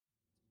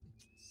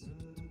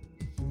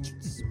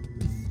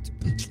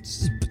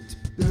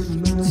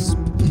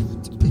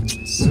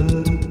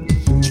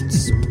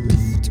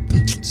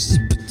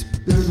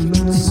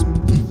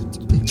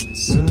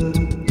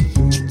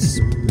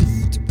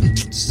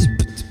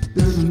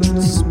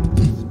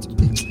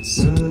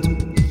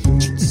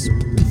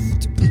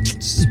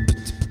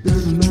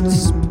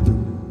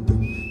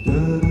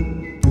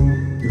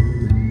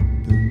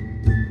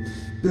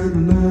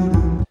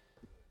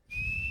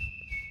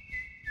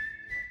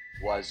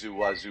Wazoo,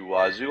 wazoo,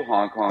 wazoo,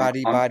 honk, honk,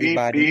 Body, honk, body, beep,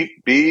 body.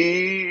 beep,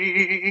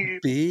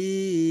 beep.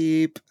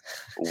 Beep.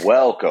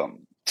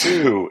 Welcome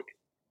to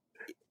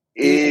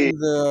In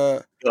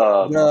the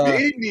the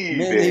minivan.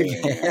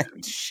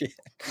 minivan. Shit.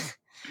 This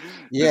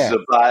is Yeah. a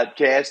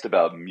podcast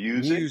about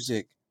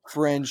music,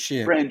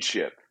 Friendship,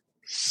 friendship,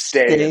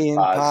 staying staying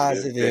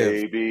positive,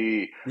 positive.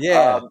 baby.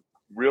 Yeah.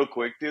 Real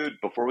quick, dude,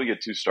 before we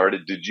get too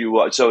started, did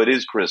you? So it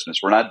is Christmas.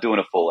 We're not doing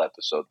a full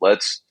episode.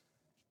 Let's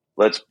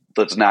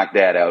knock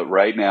that out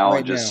right now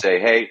and just say,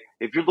 hey,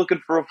 if you're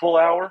looking for a full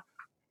hour,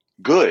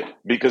 good,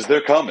 because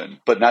they're coming,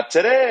 but not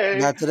today.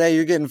 Not today.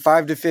 You're getting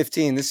 5 to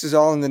 15. This is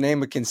all in the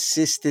name of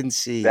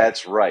consistency.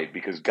 That's right,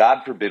 because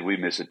God forbid we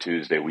miss a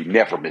Tuesday. We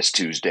never miss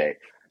Tuesday.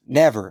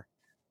 Never.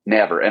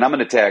 And I'm going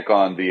to tack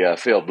on the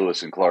failed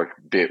Lewis and Clark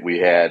bit we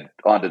had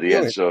onto the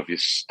end. So if you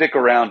stick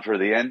around for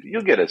the end,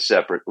 you'll get a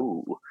separate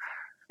ooh.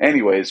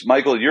 Anyways,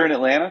 Michael, you're in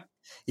Atlanta?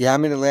 Yeah,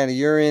 I'm in Atlanta.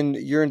 You're in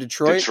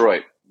Detroit?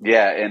 Detroit.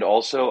 Yeah, and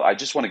also I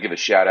just want to give a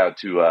shout out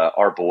to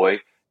our boy,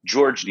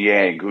 Georges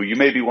Niang, who you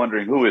may be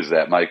wondering, who is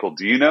that, Michael?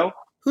 Do you know?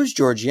 Who's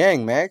Georges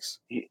Niang, Max?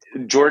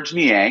 Georges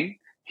Niang.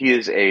 He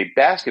is a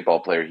basketball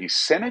player. He's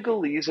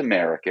Senegalese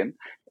American,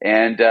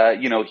 and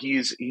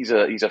he's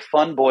a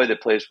fun boy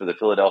that plays for the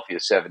Philadelphia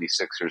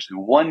 76ers, who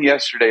won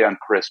yesterday on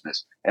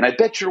Christmas. And I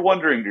bet you're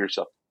wondering to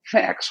yourself,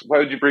 Max, why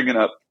would you bring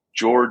up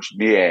Georges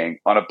Niang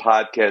on a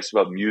podcast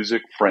about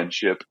music,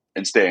 friendship,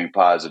 and staying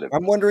positive?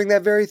 I'm wondering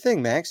that very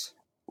thing, Max.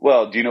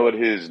 Well, do you know what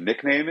his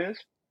nickname is?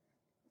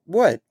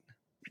 What?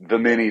 The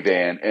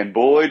minivan, and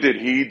boy, did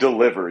he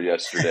deliver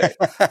yesterday!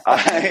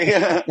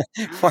 I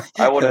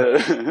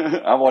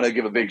want to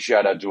give a big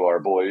shout out to our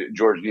boy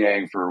Georges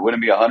Niang for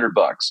winning me $100.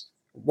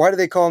 Why do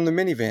they call him the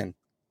minivan?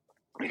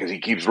 Because he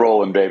keeps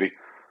rolling, baby.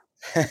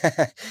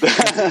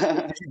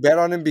 Did you bet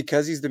on him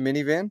because he's the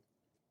minivan?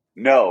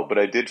 No, but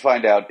I did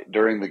find out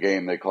during the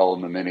game they call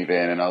him the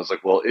minivan, and I was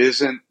like, well,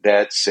 isn't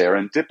that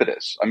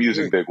serendipitous? I'm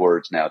using big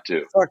words now,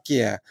 too. Fuck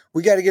yeah.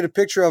 We got to get a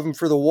picture of him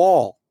for the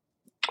wall.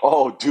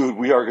 Oh, dude,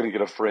 we are going to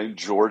get a frame.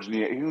 Georges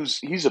Niang,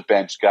 he's a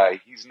bench guy.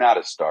 He's not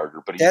a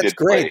starter, but That's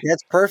great.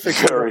 That's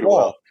perfect. Very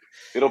well.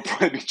 It'll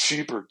probably be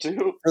cheaper,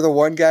 too. For the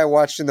one guy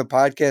watching the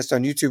podcast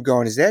on YouTube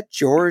going, is that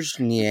Georges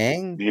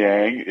Niang?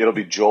 Niang. It'll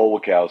be Joel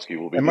Wachowski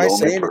will be the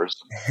only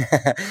person.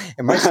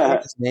 Am I saying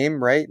his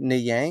name right?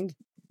 Niang?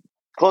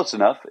 Close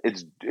enough.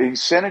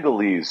 He's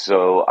Senegalese,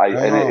 so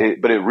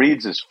but it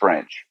reads as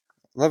French.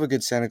 Love a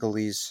good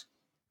Senegalese.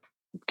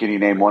 Can you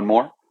name one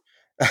more?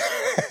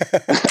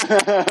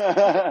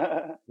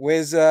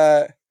 Was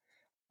oh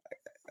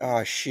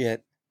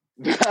shit.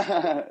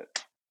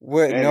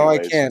 What? No, I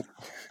can't.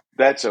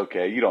 That's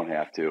okay. You don't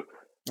have to.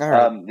 All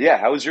right. Yeah.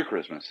 How was your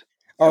Christmas?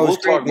 We'll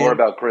talk more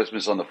about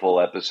Christmas on the full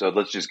episode.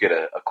 Let's just get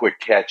a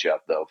quick catch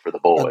up though for the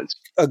boys.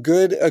 A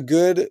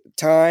good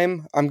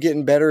time. I'm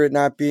getting better at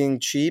not being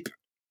cheap.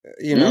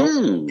 You know,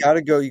 you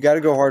gotta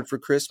go hard for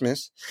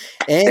Christmas.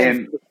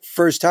 And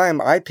first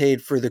time I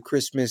paid for the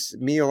Christmas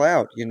meal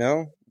out,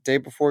 day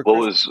before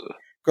Christmas.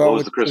 What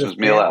was the Christmas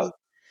meal out?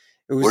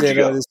 It was at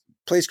this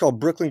place called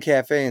Brooklyn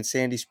Cafe in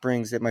Sandy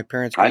Springs that my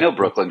parents I know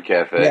Brooklyn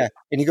Cafe. Yeah.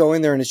 And you go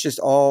in there and it's just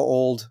all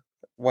old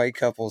white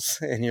couples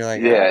and you're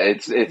like, yeah,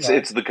 it's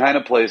the kind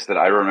of place that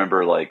I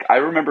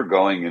remember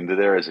going into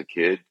there as a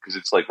kid because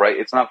it's like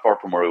it's not far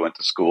from where we went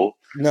to school.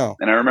 No.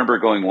 And I remember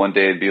going one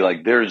day and be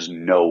like, there's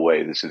no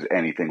way this is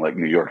anything like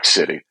New York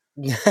City.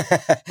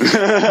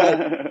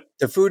 The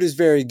food is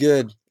very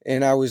good.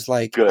 And I was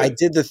like, I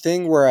did the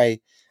thing where I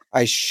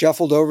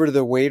shuffled over to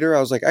the waiter. I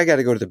was like, I got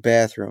to go to the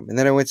bathroom. And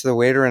then I went to the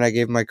waiter and I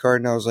gave him my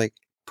card and I was like,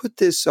 put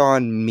this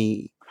on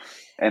me.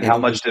 And how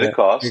much did it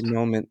cost? Big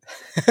moment.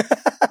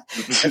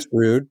 That's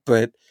rude,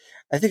 but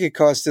I think it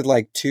costed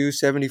like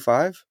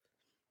 $2.75.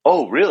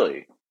 Oh,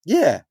 really?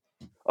 Yeah.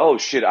 Oh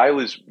shit!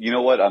 You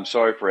know what? I'm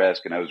sorry for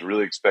asking. I was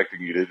really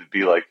expecting you to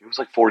be like, it was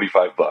like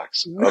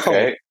 $45. No,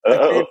 okay.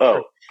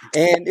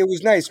 And it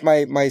was nice.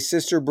 My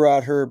sister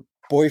brought her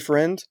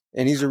boyfriend,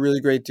 and he's a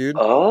really great dude.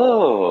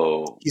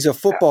 Oh. He's a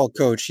football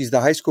coach. He's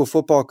the high school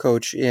football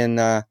coach in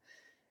at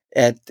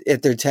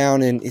their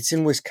town, and it's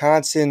in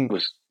Wisconsin.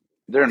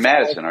 They're in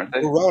Madison, aren't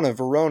they?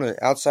 Verona,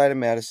 outside of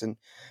Madison.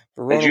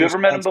 Verona, Had you ever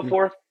Wisconsin. met him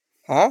before?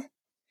 Huh?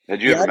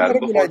 Had you ever met him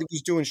before? When I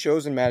was doing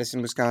shows in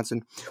Madison,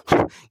 Wisconsin.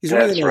 He's a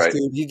really nice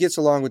dude. He gets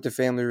along with the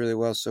family really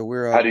well. So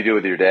we're. How do you do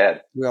with your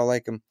dad? We all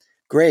like him.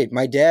 Great.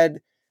 My dad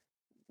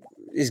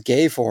is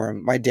gay for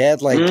him. My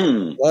dad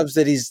loves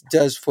that he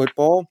does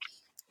football.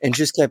 And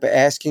just kept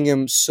asking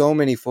him so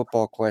many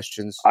football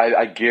questions.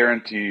 I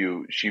guarantee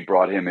you she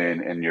brought him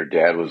in and your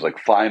dad was like,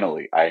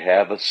 finally, I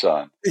have a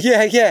son.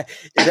 Yeah. That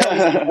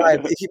was the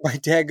vibe. My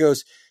dad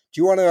goes,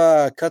 do you want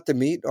to cut the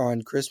meat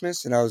on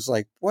Christmas? And I was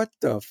like, what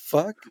the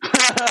fuck?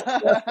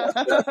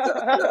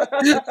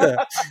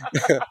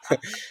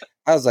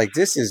 I was like,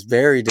 this is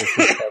very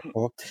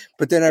disrespectful.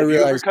 But then I Have you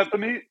ever realized cut the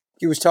meat?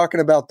 he was talking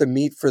about the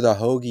meat for the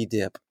hoagie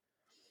dip.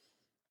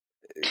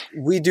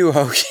 We do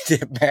hoagie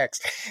dip,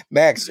 Max.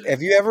 Max,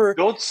 have you ever?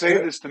 Don't say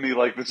this to me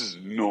like this is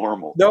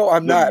normal. No,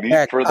 I'm The not, meat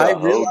Max. for the I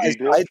hoagie realized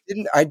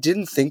dip? I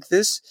didn't think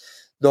this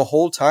the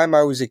whole time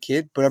I was a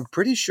kid, but I'm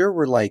pretty sure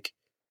we're like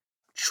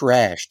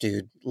trash,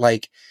 dude.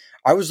 Like,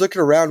 I was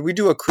looking around. We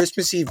do a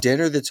Christmas Eve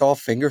dinner that's all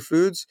finger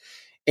foods,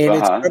 and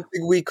it's Uh-huh.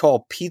 something we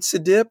call pizza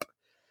dip.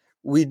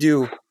 We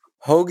do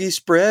hoagie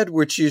spread,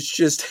 which is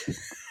just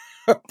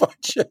a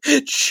bunch of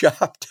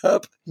chopped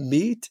up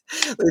meat.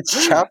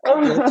 It's chopped up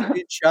lunch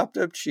meat, chopped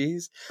up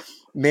cheese,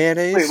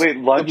 mayonnaise, Wait,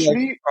 and lunch like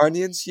meat?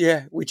 onions.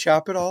 Yeah, we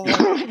chop it all up.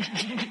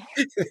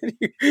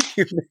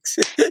 You mix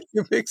it.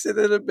 You mix it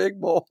in a big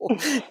bowl, and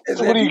So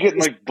then what are you you getting,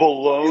 just like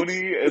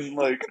bologna and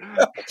like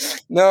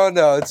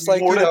no. It's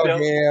like mortadella?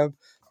 ham,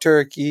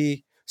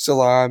 turkey,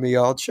 salami,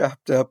 all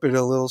chopped up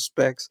into little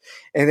specks,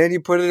 and then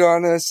you put it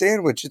on a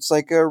sandwich. It's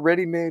like a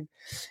ready-made.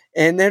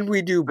 And then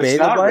we do It's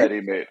bagel not bites.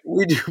 ready-made.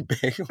 We do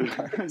bagel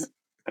bites,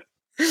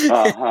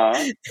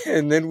 Uh-huh.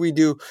 and then we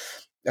do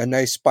a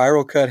nice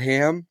spiral cut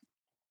ham.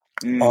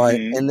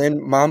 Mm-hmm. And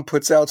then Mom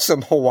puts out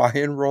some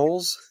Hawaiian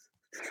rolls.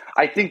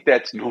 I think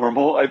that's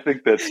normal. I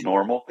think that's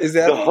normal. Is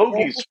that The not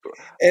hoagie normal?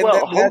 And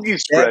then hoagie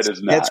spread is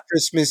that's not.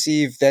 Christmas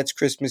Eve. That's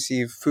Christmas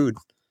Eve food.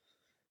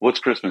 What's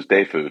Christmas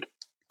Day food?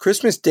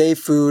 Christmas Day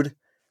food: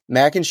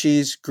 mac and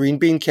cheese, green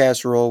bean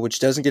casserole, which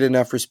doesn't get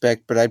enough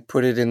respect, but I'd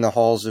put it in the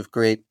halls of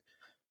great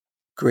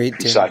dinner.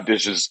 Side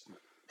dishes.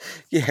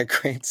 Yeah,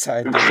 great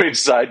side dish. Great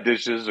side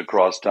dishes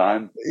across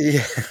time.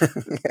 Yeah.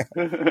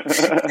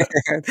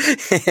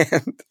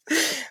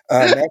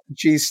 and mac and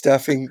cheese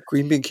stuffing,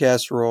 green bean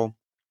casserole.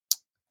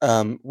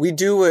 We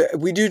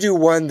do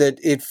one that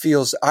it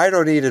feels. I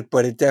don't eat it,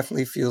 but it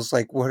definitely feels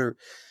like what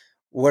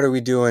are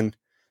we doing?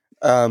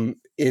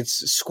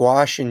 It's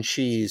squash and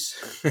cheese.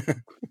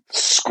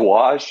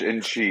 Squash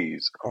and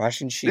cheese.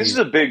 Squash and This is cheese.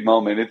 a big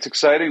moment. It's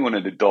exciting when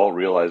an adult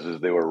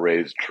realizes they were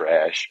raised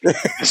trash.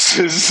 This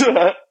is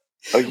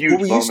a huge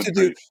What moment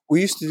for you.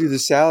 we used to do the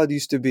salad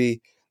used to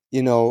be,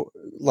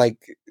 like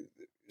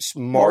Marshmallows.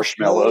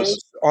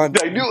 marshmallows on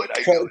I knew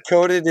it.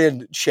 coated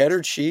in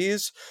cheddar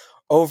cheese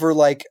over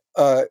like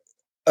a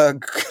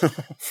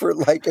for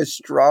like a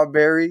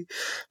strawberry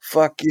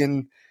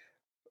fucking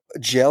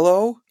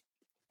jello,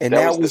 and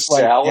That was the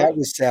that salad?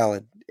 was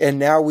salad. And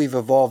now we've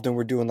evolved and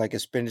we're doing like a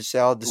spinach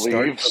salad to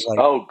start, but like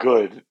Oh,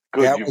 good.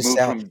 Good. that You've was moved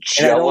salad. from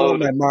And I don't want jello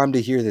my to. mom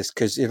to hear this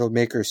because it'll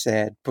make her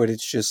sad, but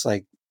it's just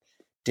like,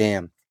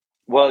 damn.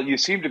 Well, you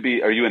seem to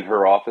be. Are you in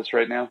her office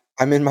right now?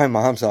 I'm in my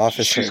mom's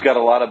office She's right got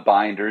now. a lot of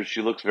binders.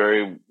 She looks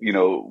very,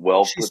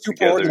 well She's put super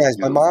together. organized.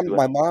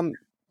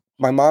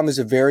 My mom is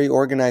a very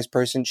organized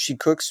person. She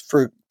cooks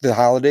for the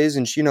holidays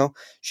and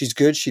she's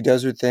good. She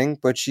does her thing,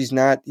 but she's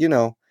not,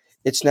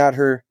 it's not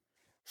her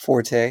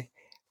forte.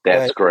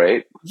 That's But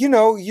great.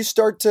 you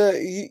start to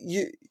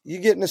you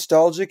get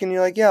nostalgic and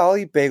you're like, yeah, I'll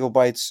eat bagel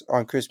bites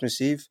on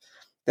Christmas Eve.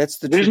 That's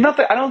the There's truth.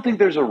 nothing. I don't think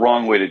there's a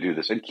wrong way to do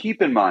this. And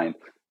keep in mind,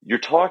 you're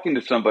talking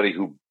to somebody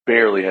who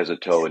barely has a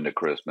toe into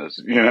Christmas.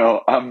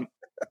 You're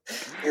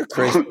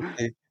crazy.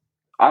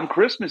 I'm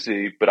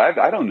Christmassy, but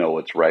I don't know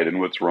what's right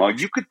and what's wrong.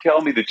 You could tell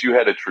me that you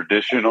had a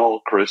traditional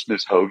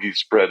Christmas hoagie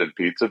spread and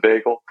pizza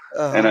bagel,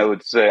 and I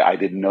would say I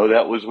didn't know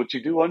that was what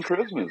you do on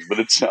Christmas, but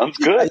it sounds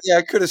good. Yeah,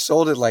 I could have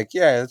sold it like,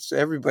 yeah,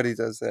 everybody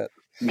does that.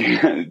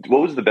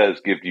 What was the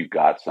best gift you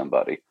got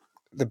somebody?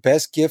 The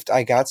best gift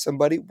I got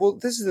somebody? Well,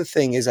 this is the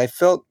thing is I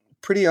felt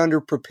pretty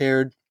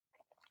underprepared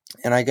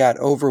and I got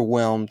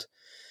overwhelmed.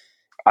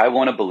 I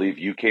want to believe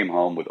you came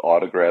home with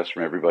autographs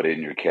from everybody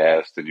in your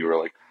cast, and you were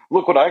like,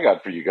 "Look what I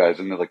got for you guys,"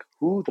 and they're like,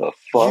 "Who the You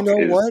fuck know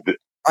is what? this?"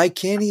 I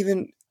can't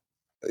even.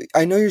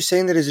 I know you're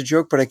saying that as a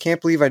joke, but I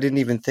can't believe I didn't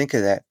even think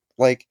of that.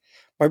 Like,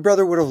 my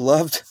brother would have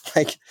loved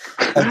like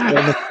a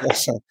Elvis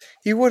song.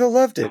 He would have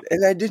loved it,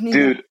 and I didn't even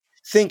Dude,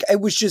 think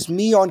it was just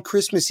me on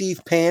Christmas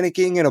Eve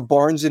panicking in a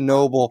Barnes and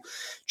Noble,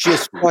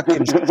 just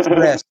fucking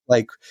stressed,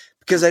 like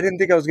because I didn't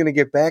think I was going to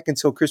get back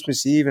until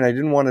Christmas Eve, and I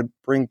didn't want to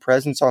bring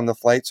presents on the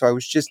flight, so I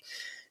was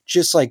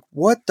just like,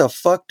 what the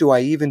fuck do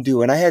I even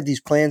do? And I had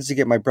these plans to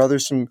get my brother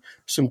some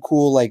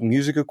cool like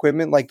music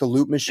equipment, like the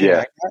loop machine I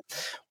yeah. got,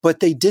 but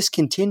they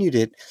discontinued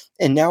it,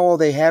 and now all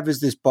they have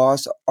is this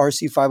Boss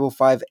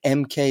RC505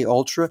 MK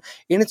Ultra,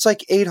 and it's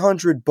like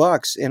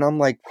 $800, and I'm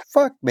like,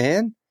 fuck,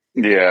 man.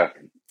 Yeah,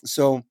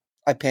 So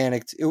I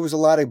panicked. It was a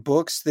lot of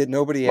books that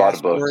nobody a lot of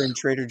asked for, books. and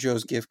Trader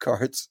Joe's gift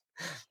cards.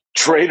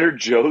 Trader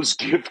Joe's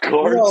gift We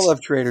all cards.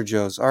 love Trader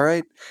Joe's, all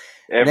right?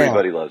 Now,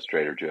 Everybody loves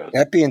Trader Joe's.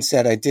 that being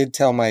said, I did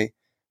tell my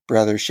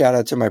brother, shout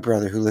out to my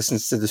brother who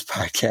listens to this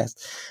podcast.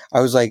 I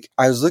was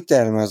looked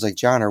at him, I was like,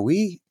 John, are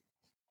we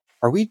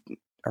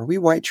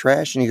white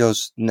trash? And he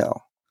goes, no.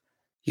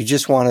 You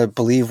just want to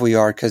believe we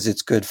are because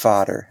it's good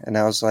fodder. And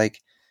I was like,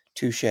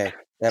 touche.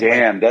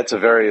 Damn, that's a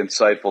very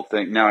insightful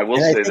thing. Now, I will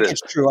And I say think this.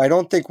 it's true. I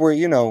don't think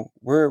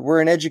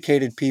we're an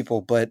educated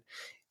people, but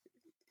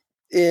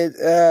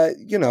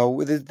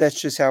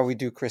That's just how we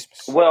do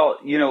Christmas. Well,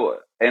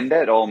 and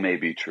that all may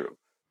be true,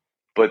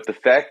 but the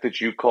fact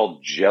that you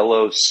called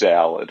Jello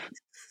salad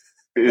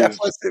That is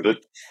was the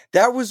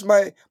that was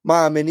my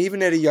mom, and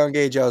even at a young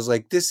age, I was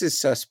like, "This is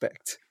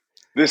suspect."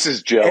 this is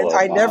And Jello,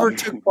 I never Mom.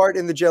 took part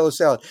in the Jello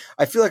salad.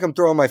 I feel like I'm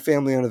throwing my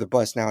family under the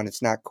bus now, and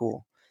it's not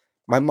cool.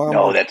 My mom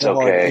No, works that's so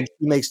hard, and okay.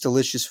 she makes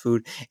delicious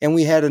food. And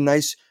we had a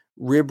nice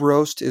rib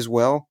roast as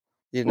well.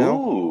 You know,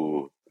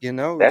 Ooh, it was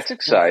that's wonderful.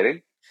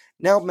 exciting.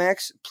 Now,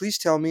 Max, please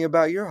tell me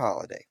about your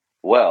holiday.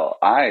 Well,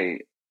 I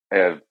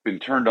have been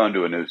turned on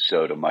to a new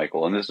soda,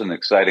 Michael, and this is an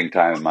exciting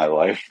time in my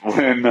life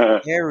when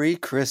Merry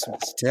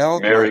Christmas. Tell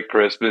my Merry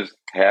Christmas,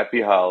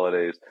 Happy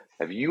Holidays.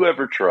 Have you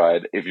ever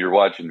tried, if you're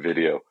watching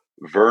video,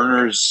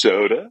 Werner's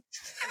soda?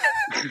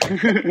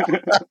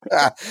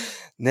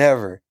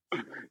 never.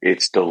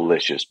 It's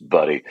delicious,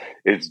 buddy.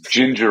 It's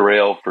ginger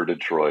ale for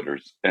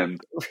Detroiters, and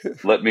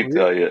let me Really?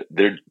 tell you,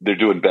 they're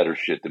doing better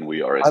shit than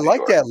we are in I New like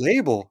York. that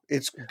label.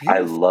 It's I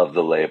beautiful. love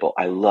the label.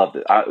 I love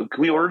it.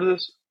 Can we order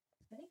this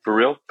for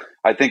real?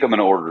 I think I'm going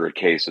to order a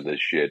case of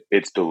this shit.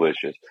 It's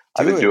delicious.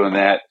 I've Do been it. doing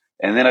that,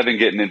 and then I've been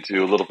getting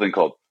into a little thing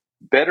called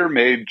Better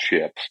Made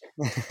Chips.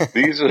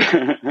 These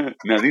are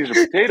now these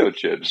are potato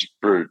chips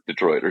for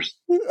Detroiters,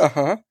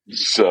 Uh-huh.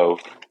 so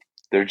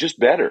they're just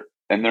better,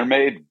 and they're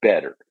made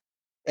better.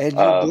 And you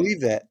Um,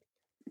 believe that.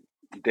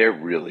 they're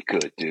really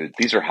good, dude.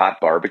 These are hot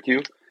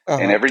barbecue,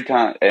 and Uh-huh. every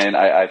time, and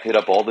I've hit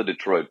up all the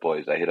Detroit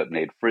boys. I hit up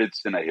Nate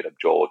Fritzen. I hit up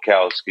Joel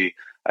Wachowski.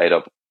 I hit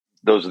up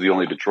those are the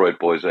only Detroit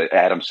boys.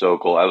 Adam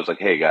Sokol. I was like,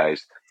 hey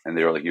guys, and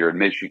they were like, you're in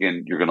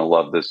Michigan. You're gonna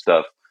love this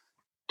stuff.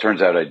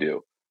 Turns out I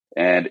do,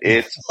 and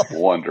it's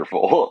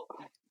wonderful.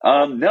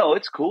 No,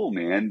 it's cool,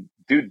 man.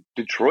 Dude,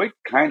 Detroit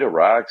kind of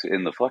rocks,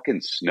 and the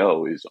fucking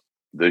snow is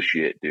the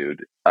shit,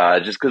 dude.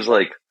 Just because,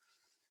 like,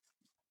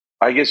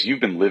 I guess you've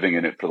been living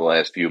in it for the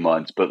last few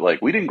months, but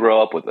like, we didn't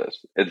grow up with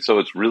this, and so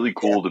it's really Yeah.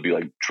 cool to be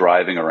like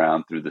driving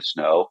around through the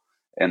snow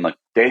and like,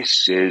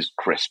 this is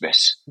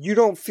Christmas. You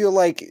don't feel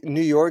like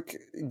New York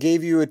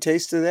gave you a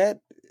taste of that?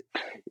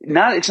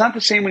 It's not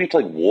the same when you have to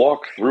like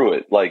walk through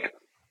it.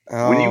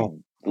 Oh,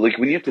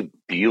 When you have to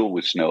deal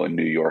with snow in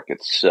New York, it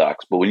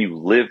sucks. But when you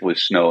live with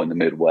snow in the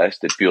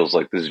Midwest, it feels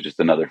like this is just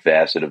another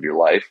facet of your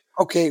life.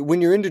 okay.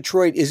 When you're in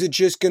Detroit, is it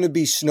just going to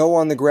be snow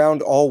on the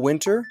ground all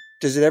winter?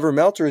 Does it ever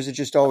melt, or is it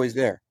just always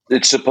there?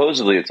 It's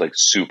supposedly it's like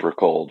super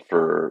cold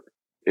for.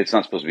 It's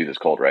not supposed to be this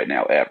cold right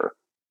now ever,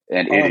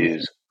 and Oh, it I mean,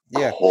 is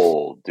yeah,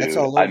 cold, that's dude.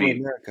 all I over mean,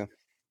 America.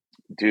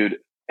 dude,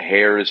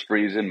 hair is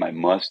freezing. My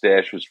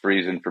mustache was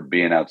freezing for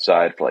being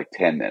outside for like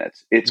 10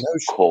 minutes. It's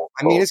No, cold,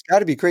 I mean, cold. it's got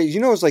to be crazy.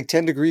 It was like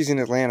 10 degrees in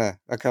Atlanta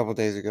a couple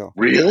days ago.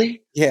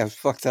 Really? Yeah, it was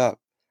fucked up.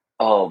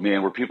 Oh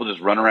man, where people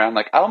just run around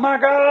like, "Oh my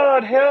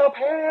god, help,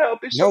 help!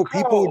 It's so No,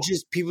 cold."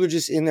 people are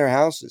just in their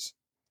houses.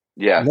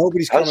 Yeah.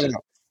 Nobody's How's coming it?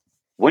 out.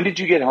 When did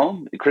you get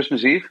home?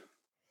 Christmas Eve?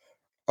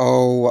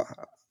 Oh,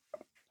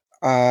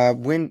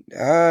 when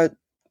I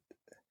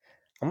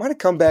might have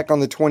come back on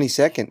the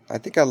 22nd. I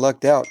think I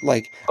lucked out.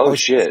 Like I Oh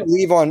was supposed to shit.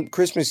 leave on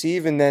Christmas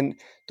Eve, and then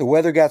the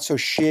weather got so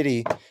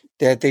shitty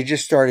that they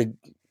just started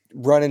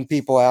running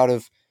people out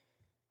of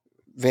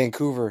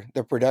Vancouver,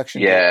 the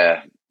production base.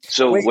 Yeah.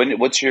 So Wait,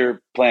 what's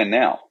your plan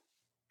now?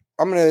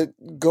 I'm gonna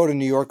go to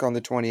New York on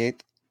the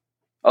 28th.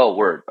 Oh,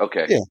 word.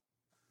 Okay. Yeah.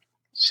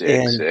 Sick,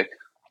 And sick.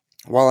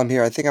 while I'm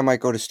here, I think I might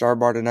go to Star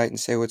Bar tonight and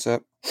say what's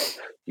up.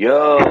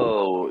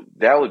 Yo,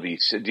 that would be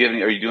sick.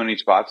 Are you doing any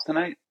spots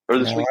tonight or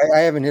this No, week? I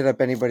haven't hit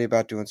up anybody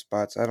about doing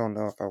spots. I don't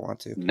know if I want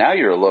to. Now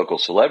you're a local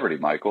celebrity,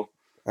 Michael.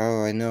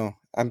 Oh, I know.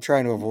 I'm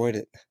trying to avoid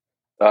it.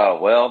 Oh,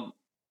 well,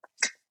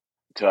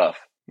 tough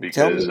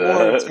Tell me because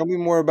more. Tell me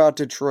more about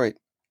Detroit.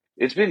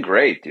 it's been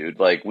great, dude.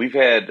 Like we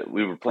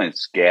were playing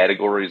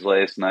categories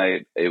last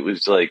night. It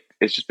was like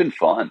it's just been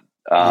fun.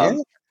 Yeah,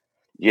 you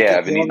Yeah, get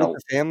I've been along eating with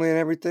a. the family and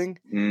everything.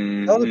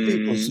 Tell the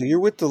people. Mm-hmm. So you're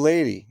with the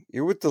lady.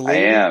 You're with the I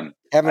lady am.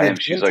 having I a am.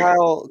 She's like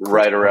Gentile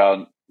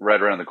Christmas.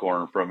 right around the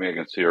corner from me. I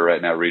can see her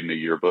right now reading a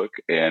yearbook.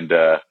 And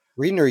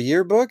Reading her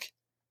yearbook.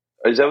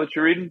 is that what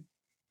you're reading?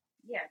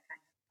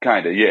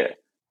 Kind of. Yeah.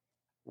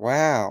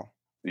 Wow.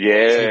 So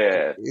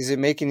Yeah. is it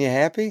making you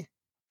happy?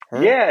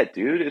 Her? Yeah,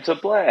 dude. It's a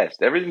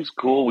blast. Everything's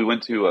cool. We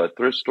went to a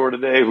thrift store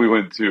today. We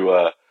went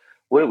to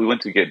we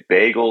went to get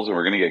bagels, and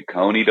we're gonna get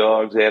coney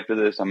dogs after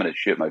this. I'm gonna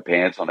shit my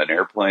pants on an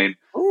airplane.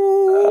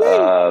 Ooh-wee.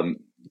 Um,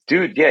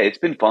 dude, yeah, it's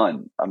been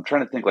fun. I'm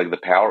trying to think like the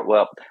power.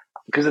 Well,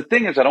 because the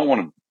thing is, I don't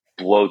want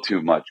to blow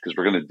too much because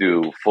we're gonna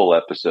do full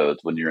episodes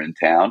when you're in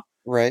town.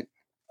 Right.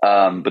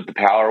 But the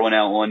power went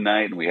out one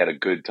night, and we had a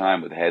good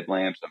time with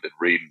headlamps. I've been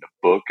reading a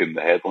book in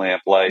the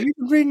headlamp light. You've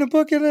been reading a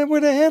book with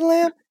a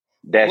headlamp?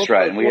 That's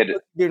right, and we What had to.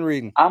 book you been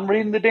reading? I'm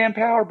reading the damn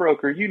Power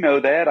Broker. You know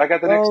that. I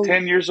got the next Oh,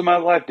 10 years of my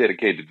life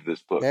dedicated to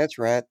this book. that's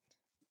right.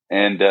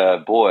 And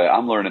boy,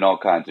 I'm learning all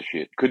kinds of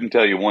shit. Couldn't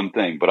tell you one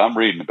thing, but I'm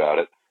reading about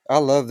it. I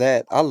love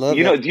that. I love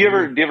that Do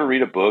for you. you ever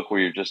read a book where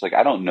you're just like,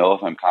 I don't know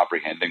if I'm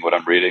comprehending what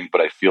I'm reading,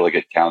 but I feel like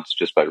it counts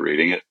just by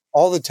reading it?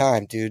 All the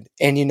time, dude.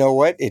 And you know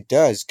what? It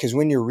does. Because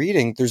when you're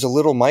reading, there's a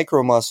little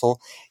micro muscle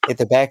at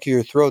the back of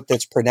your throat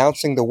that's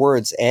pronouncing the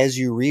words as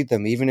you read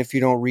them, even if you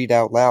don't read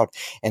out loud.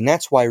 And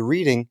that's why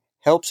reading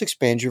helps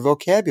expand your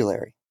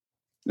vocabulary.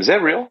 Is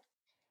that real?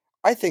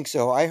 I think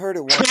so. I heard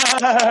it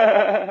once.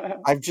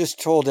 I've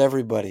just told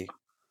everybody.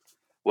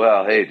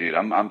 Well, hey, dude,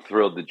 I'm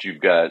thrilled that you've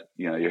got,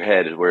 your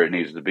head is where it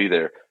needs to be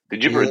there.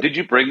 Did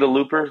you bring the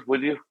looper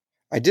with you?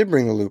 I did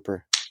bring the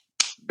looper.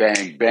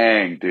 Bang,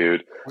 bang,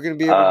 dude. We're gonna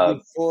be able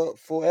to do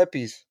full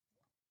eppies.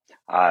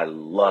 I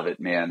love it,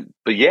 man.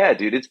 But yeah,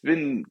 dude, it's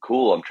been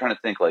cool. I'm trying to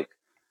think,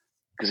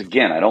 because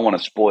again, I don't want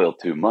to spoil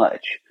too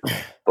much,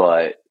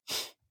 but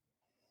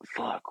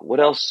fuck, what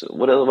else?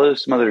 What are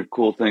some other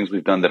cool things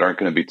we've done that aren't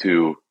going to be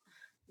too?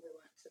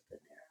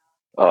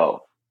 Oh,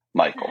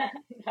 Michael.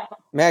 No.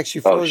 Max,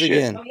 you froze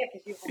again. Oh,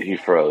 yeah, he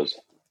froze.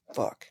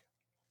 Fuck.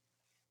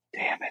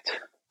 Damn it.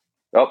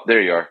 Oh,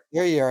 there you are.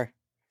 There you are.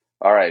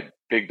 All right,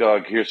 big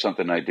dog, here's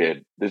something I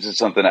did. This is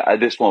something,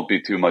 this won't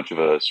be too much of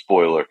a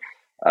spoiler.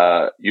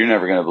 You're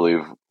never going to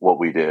believe what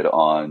we did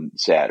on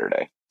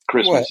Saturday,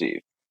 Christmas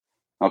Eve.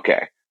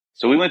 Okay.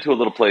 So we went to a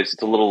little place.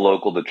 It's a little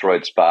local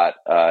Detroit spot.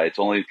 It's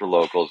only for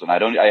locals. And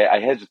I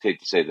hesitate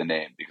to say the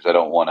name because I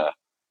don't want to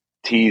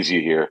tease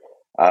you here.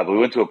 But we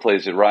went to a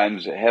place that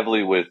rhymes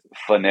heavily with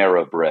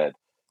Panera bread.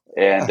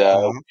 And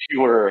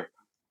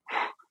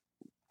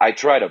I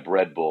tried a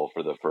bread bowl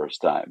for the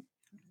first time.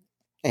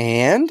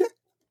 And?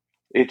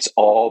 It's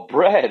all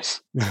bread.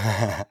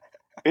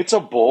 It's a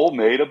bowl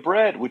made of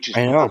bread, which is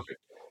perfect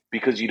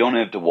because you don't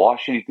have to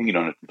wash anything. You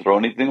don't have to throw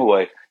anything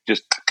away.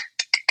 Just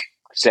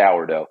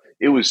sourdough.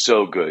 It was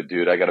so good,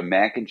 dude. I got a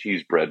mac and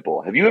cheese bread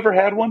bowl. Have you ever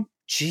had one?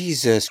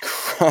 Jesus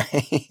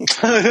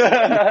Christ.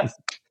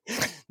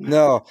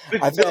 No,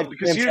 I've had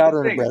clam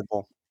chowder in a bread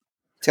bowl.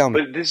 Tell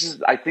me. But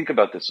I think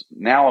about this.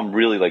 Now I'm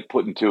really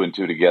putting two and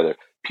two together.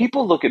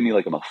 People look at me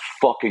like I'm a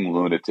fucking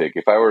lunatic.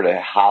 If I were to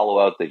hollow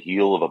out the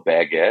heel of a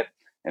baguette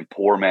and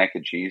pour mac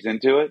and cheese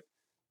into it,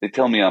 they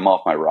tell me I'm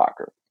off my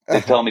rocker.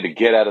 They tell me to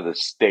get out of the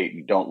state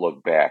and don't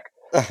look back.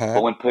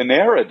 But when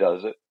Panera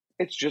does it,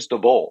 it's just a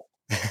bowl.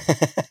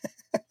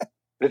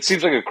 It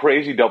seems like a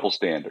crazy double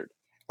standard.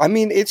 I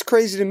mean, it's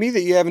crazy to me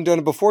that you haven't done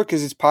it before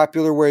because it's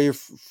popular where you're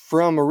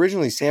from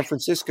originally, San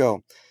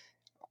Francisco.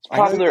 It's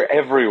popular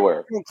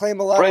everywhere. You don't claim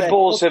a lot bread of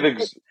bowls have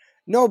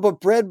No, but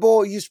bread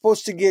bowl, you're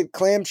supposed to get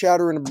clam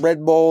chowder in a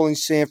bread bowl in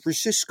San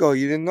Francisco.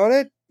 You didn't know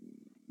that?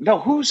 No,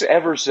 who's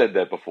ever said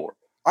that before?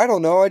 I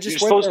don't know. I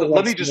just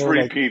let me just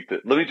repeat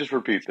this.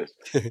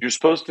 You're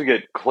supposed to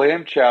get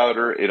clam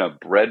chowder in a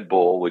bread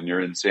bowl when you're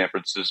in San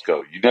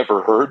Francisco. You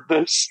never heard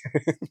this?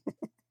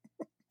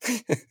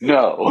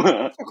 No.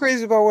 I'm so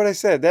crazy about what I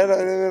said. That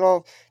it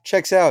all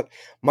checks out.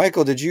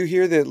 Michael, did you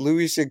hear that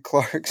Lewis and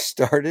Clark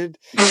started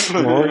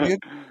in Oregon?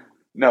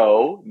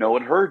 No, no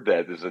one heard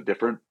that. This is a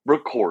different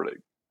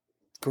recording.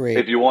 Great.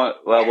 If you want,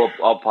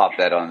 I'll pop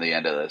that on the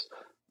end of this.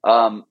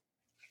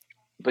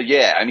 But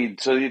yeah, I mean,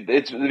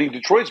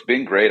 Detroit's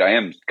been great.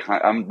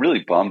 I'm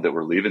really bummed that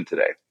we're leaving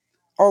today.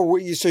 Oh,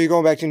 so you're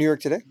going back to New York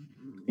today?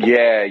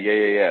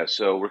 Yeah.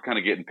 So we're kind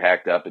of getting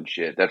packed up and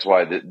shit. That's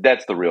why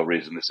that's the real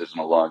reason this isn't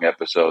a long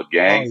episode,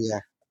 gang.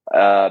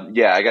 Oh,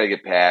 yeah. I got to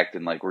get packed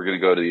and we're going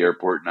to go to the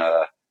airport and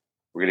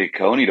we're going to get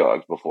Coney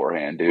dogs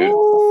beforehand, dude.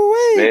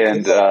 Ooh-wee.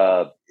 And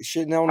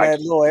shitting on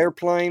that little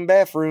airplane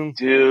bathroom.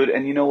 Dude,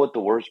 and you know what the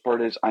worst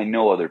part is? I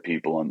know other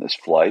people on this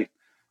flight.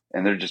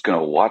 And they're just going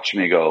to watch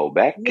me go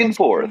back and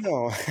forth.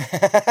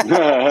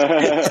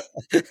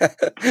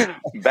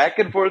 Back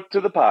and forth to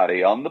the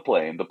potty on the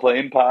plane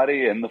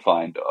potty and the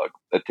fine dog.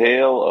 A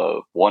tale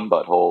of one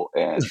butthole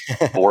and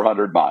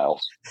 400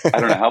 miles. I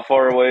don't know. How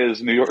far away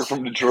is New York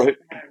from Detroit?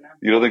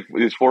 You don't think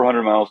is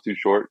 400 miles too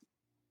short?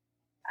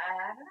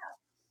 I don't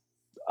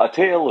know. A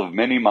tale of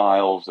many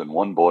miles and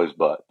one boy's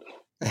butt.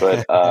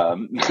 But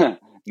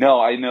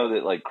no, I know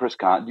that Chris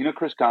do you know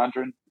Chris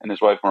Condren and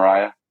his wife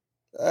Mariah?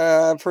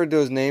 I've heard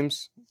those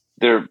names.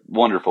 They're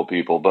wonderful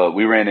people, but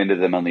we ran into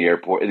them in the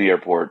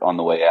airport on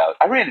the way out.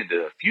 I ran into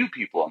a few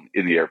people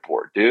in the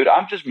airport, dude.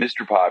 I'm just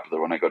Mr. Popular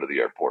when I go to the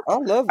airport. I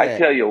love that. I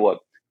tell you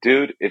what,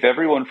 dude, if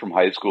everyone from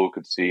high school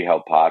could see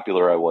how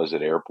popular I was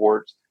at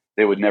airports,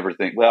 they would never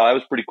think, well, I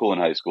was pretty cool in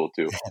high school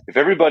too. If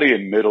everybody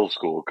in middle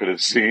school could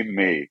have seen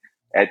me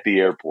at the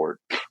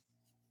airport,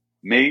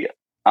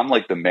 I'm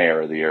like the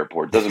mayor of the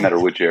airport. Doesn't matter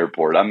which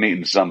airport. I'm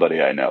meeting somebody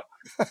I know.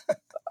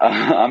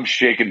 I'm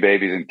shaking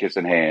babies and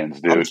kissing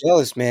hands, dude. I'm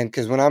jealous, man,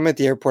 because when I'm at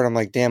the airport, I'm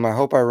like, damn, I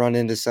hope I run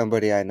into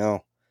somebody I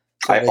know.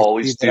 So I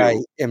always do. I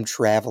am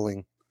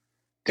traveling.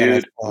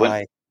 Dude,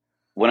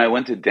 when I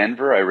went to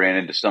Denver, I ran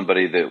into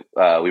somebody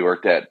that we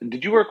worked at.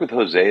 Did you work with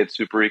Jose at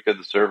Superica,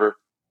 the server?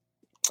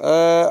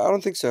 I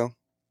don't think so.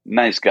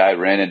 Nice guy.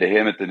 Ran into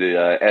him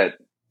at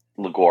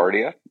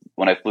LaGuardia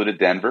when I flew to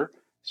Denver.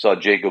 Saw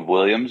Jacob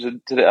Williams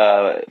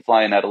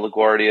flying out of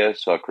LaGuardia.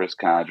 Saw Chris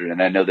Condren,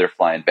 and I know they're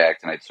flying back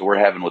tonight. So we're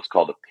having what's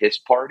called a piss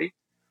party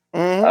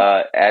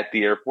at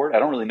the airport. I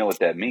don't really know what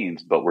that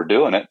means, but we're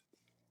doing it.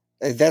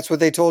 That's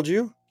what they told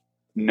you?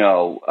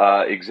 No,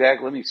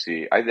 exactly. Let me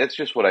see. That's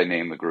just what I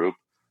named the group.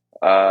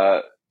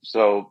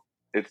 So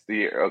It's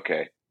the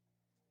okay.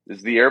 This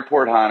is the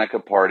Airport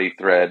Hanukkah party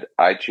thread.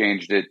 I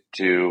changed it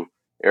to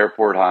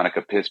Airport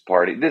Hanukkah piss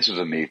party. This was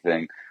a me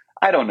thing.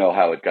 I don't know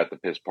how it got the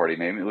piss party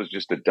name. It was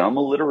just a dumb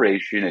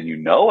alliteration,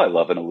 and I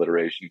love an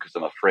alliteration because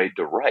I'm afraid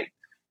to write.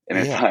 And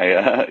if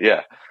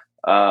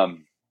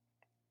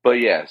but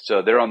yeah,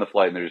 so they're on the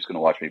flight and they're just going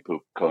to watch me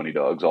poop coney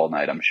dogs all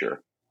night, I'm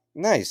sure.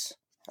 Nice.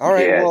 All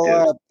right. Yeah,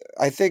 well,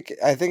 I think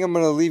I'm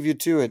going to leave you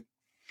to it.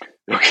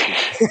 Okay.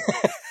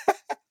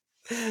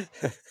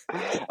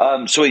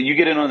 So you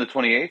get in on the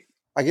 28th?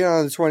 I get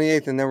on the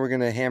 28th, and then we're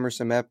going to hammer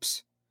some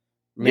eps.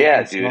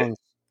 Yeah, dude.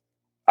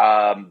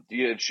 Do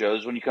you have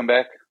shows when you come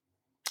back?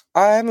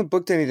 I haven't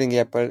booked anything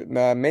yet, but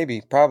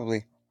maybe,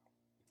 probably.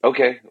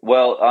 Okay.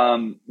 Well,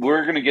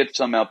 we're going to get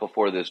some out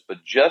before this,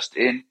 but just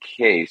in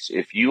case,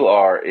 if you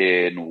are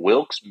in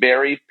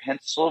Wilkes-Barre,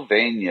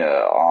 Pennsylvania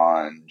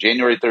on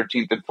January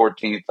 13th and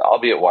 14th, I'll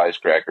be at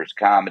Wisecrackers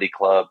Comedy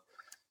Club.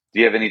 Do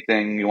you have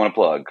anything you want to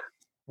plug?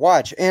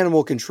 Watch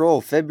Animal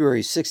Control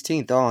February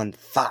 16th on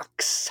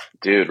Fox.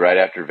 Dude, right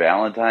after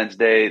Valentine's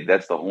Day,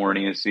 that's the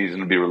horniest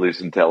season to be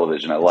releasing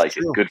television. I like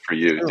it. Good for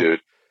you,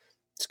 dude.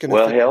 It's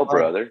gonna hell,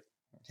 brother.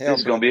 This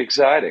is going to be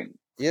exciting.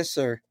 Yes,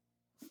 sir.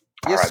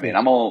 All right, man.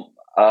 I'm going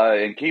to,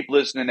 and keep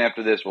listening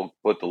after this. We'll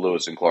put the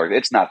Lewis and Clark.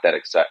 It's not that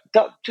exciting.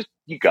 Just,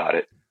 you got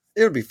it.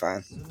 It'll be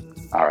fine.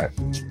 All right.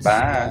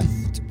 Bye.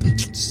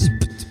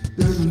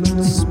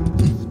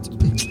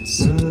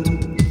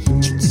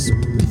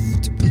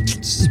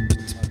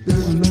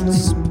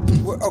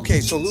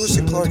 Okay, so Lewis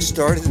and Clark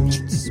started in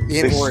Oregon.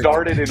 They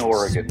started in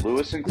Oregon.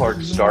 Lewis and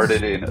Clark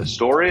started in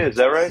Astoria, is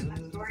that right?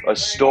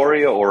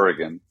 Astoria,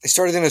 Oregon. They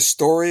started in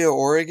Astoria,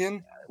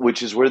 Oregon?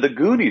 Which is where the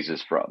Goonies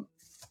is from.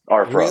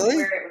 Really?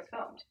 Where it was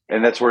filmed.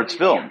 And that's where it's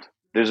filmed.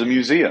 There's a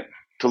museum.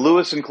 To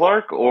Lewis and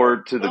Clark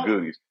or to the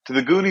Goonies? To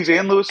the Goonies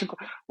and Lewis and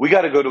Clark? We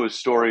got to go to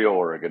Astoria,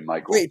 Oregon,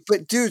 Michael. Wait,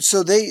 but dude,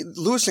 so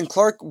Lewis and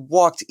Clark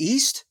walked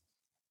east?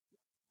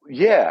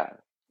 Yeah.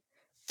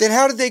 Then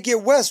how did they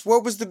get west?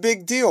 What was the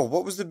big deal?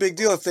 What was the big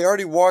deal if they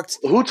already walked?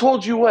 Who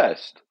told you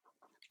west?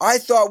 I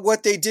thought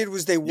what they did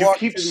was they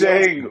walked. You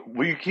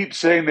keep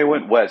saying they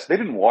went west. They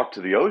didn't walk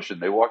to the ocean.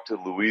 They walked to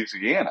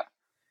Louisiana.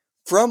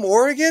 From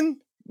Oregon?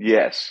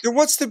 Yes. Then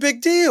what's the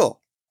big deal?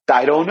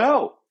 I don't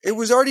know. It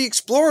was already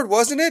explored,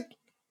 wasn't it?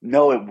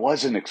 No, it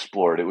wasn't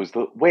explored. It was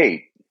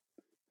wait.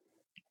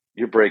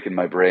 You're breaking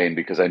my brain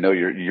because I know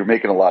you're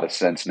making a lot of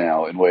sense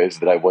now in ways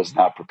that I was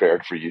not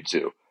prepared for you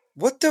to.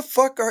 What the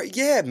fuck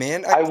yeah,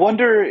 man. I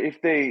wonder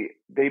if they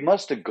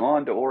must have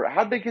gone to Oregon.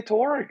 How'd they get to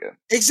Oregon?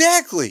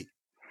 Exactly. Do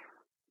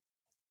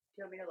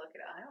you want me to look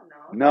it up? I don't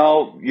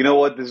know. No, you know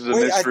what? This is a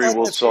mystery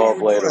we'll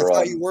solve later on. I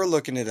thought you were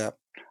looking it up.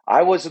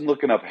 I wasn't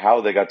looking up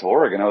how they got to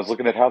Oregon. I was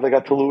looking at how they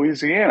got to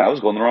Louisiana. I was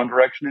going the wrong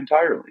direction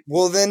entirely.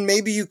 Well, then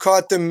maybe you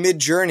caught them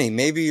mid-journey.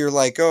 Maybe you're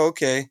like, oh,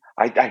 okay.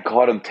 I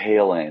caught them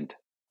tail end.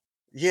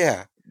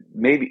 Yeah.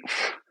 Maybe.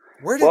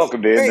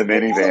 Welcome to In the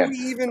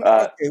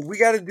Minivan. We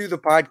got to do the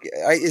podcast.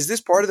 Is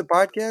this part of the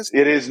podcast?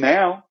 It is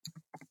now.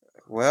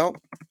 Well,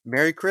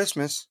 Merry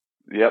Christmas.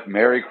 Yep.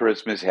 Merry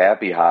Christmas.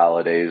 Happy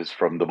holidays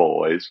from the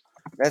boys.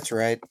 That's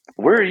right.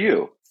 Where are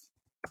you?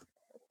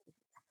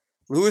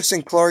 Lewis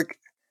and Clark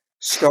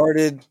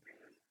started.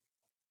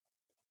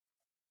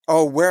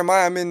 Oh, where am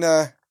I? I'm in.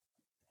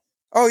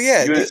 Oh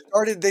yeah,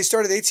 they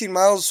started 18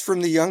 miles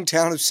from the young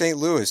town of St.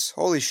 Louis.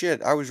 Holy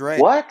shit, I was right.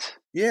 What?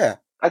 Yeah.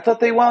 I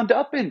thought they wound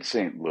up in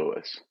St.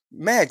 Louis.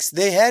 Max,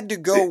 they had to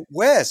go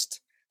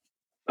west.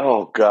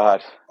 Oh,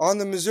 God. On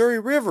the Missouri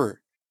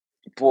River.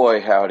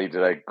 Boy, howdy,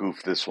 did I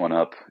goof this one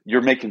up.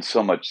 You're making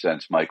so much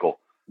sense, Michael.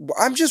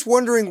 I'm just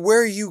wondering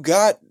where you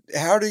got,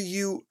 how do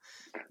you...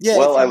 Yeah,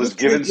 well, I was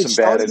given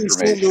some bad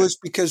information. In St. Louis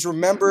because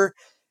remember,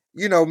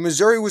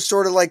 Missouri was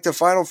sort of like the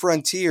final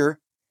frontier.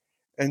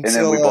 And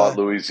then we bought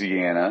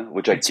Louisiana,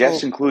 which I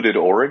guess included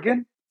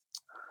Oregon?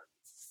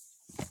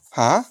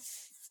 Huh?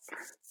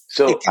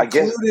 So I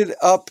guess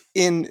up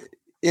in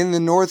the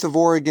north of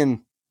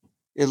Oregon,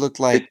 it looked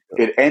like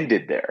it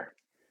ended there.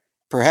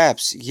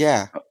 Perhaps,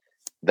 yeah.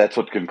 That's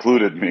what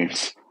concluded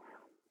means.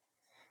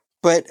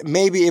 But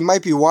maybe it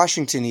might be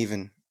Washington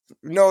even.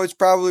 No, it's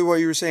probably what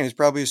you were saying. It's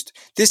probably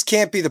this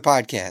can't be the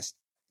podcast.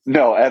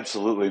 No,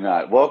 absolutely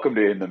not. Welcome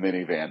to In the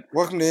Minivan.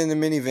 Welcome to In the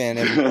Minivan,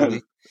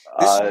 everybody.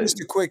 This is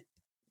just a quick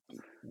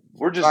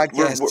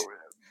podcast.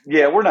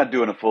 We're not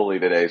doing a fully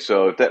today.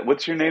 So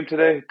what's your name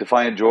today?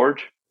 Defiant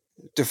George?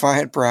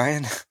 Defiant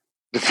Brian.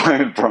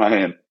 Defiant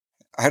Brian.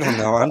 I don't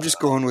know. I'm just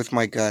going with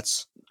my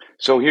guts.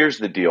 So here's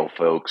the deal,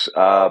 folks.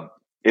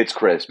 It's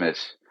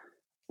Christmas.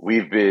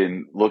 We've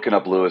been looking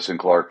up Lewis and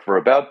Clark for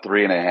about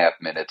 3.5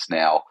 minutes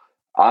now.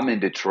 I'm in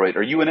Detroit.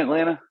 Are you in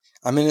Atlanta?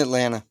 I'm in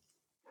Atlanta.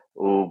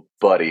 Oh,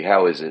 buddy,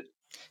 how is it?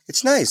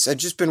 It's nice. I've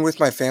just been with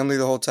my family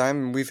the whole time,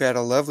 and we've had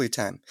a lovely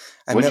time.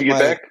 When'd you get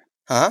back?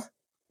 Huh?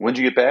 When'd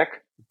you get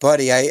back?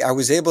 Buddy, I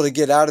was able to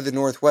get out of the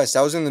Northwest.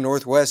 I was in the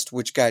Northwest,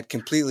 which got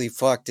completely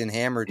fucked and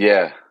hammered.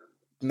 Yeah.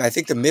 I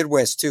think the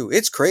Midwest, too.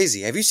 It's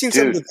crazy. Have you seen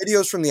some of the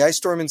videos from the ice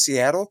storm in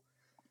Seattle?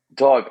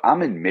 Dog,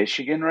 I'm in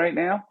Michigan right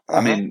now.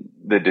 I'm in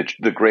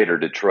the greater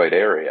Detroit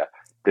area.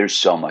 There's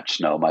so much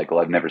snow, Michael.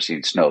 I've never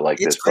seen snow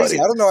like It's this, crazy.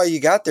 buddy. I don't know how you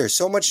got there.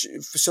 So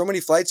many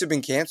flights have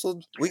been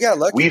canceled. We got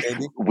lucky,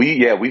 baby.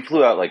 We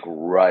flew out like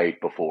right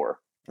before.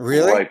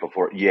 Really? Right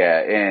before. Yeah,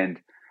 and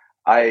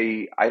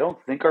I don't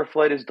think our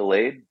flight is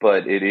delayed,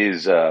 but it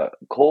is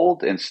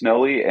cold and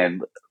snowy.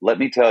 And let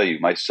me tell you,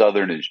 my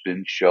Southern has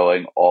been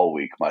showing all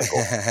week,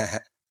 Michael.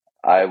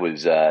 I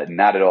was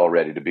not at all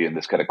ready to be in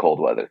this kind of cold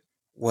weather.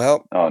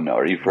 Well, oh no,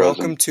 are you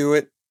frozen?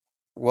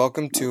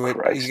 Welcome to it.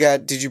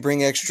 Christ. Did you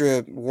bring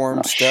extra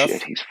warm stuff?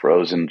 Shit, he's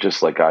frozen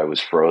just like I was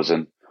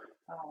frozen.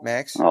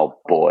 Max? Oh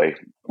boy.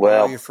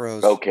 Well, you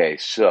froze. Okay,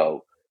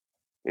 so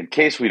in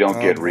case we don't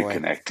get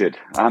reconnected,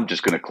 I'm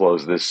just going to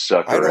close this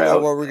sucker out. I don't know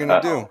what we're going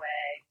to do.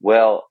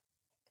 Well,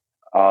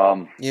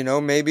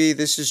 maybe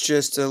this is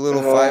just a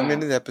little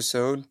 5-minute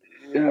episode.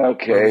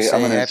 Okay,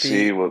 I'm going to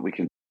see what we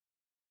can